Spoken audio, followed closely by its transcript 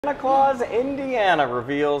Santa Claus, Indiana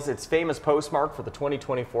reveals its famous postmark for the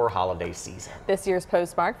 2024 holiday season. This year's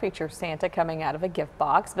postmark features Santa coming out of a gift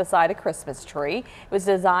box beside a Christmas tree. It was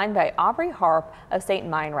designed by Aubrey Harp of St.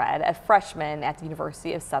 Meinrad, a freshman at the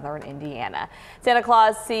University of Southern Indiana. Santa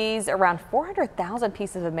Claus sees around 400,000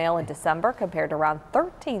 pieces of mail in December compared to around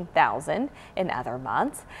 13,000 in other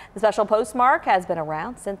months. The special postmark has been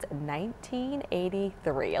around since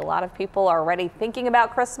 1983. A lot of people are already thinking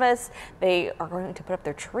about Christmas. They are going to put up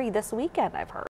their tree this weekend, I've heard.